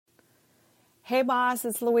Hey boss,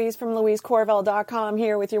 it's Louise from louisecorville.com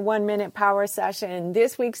here with your 1-minute power session.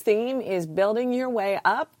 This week's theme is building your way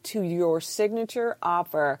up to your signature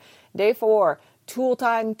offer. Day 4, tool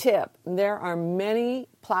time tip. There are many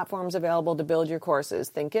platforms available to build your courses.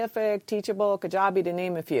 Thinkific, Teachable, Kajabi, to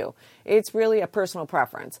name a few. It's really a personal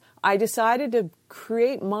preference. I decided to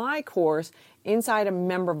create my course inside a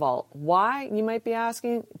member vault. Why, you might be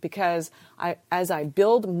asking? Because as I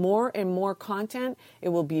build more and more content, it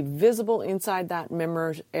will be visible inside that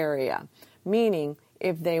members area. Meaning,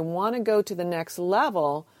 if they want to go to the next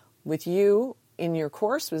level with you in your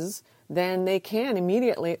courses, then they can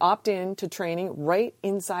immediately opt in to training right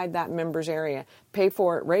inside that members area. Pay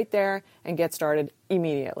for it right there and get started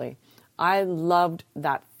immediately. I loved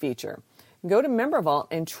that feature. Go to Member Vault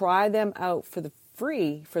and try them out for the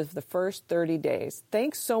free for the first 30 days.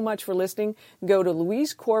 Thanks so much for listening. Go to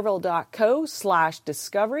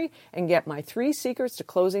louisecorville.co/discovery and get my 3 secrets to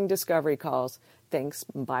closing discovery calls. Thanks.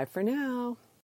 Bye for now.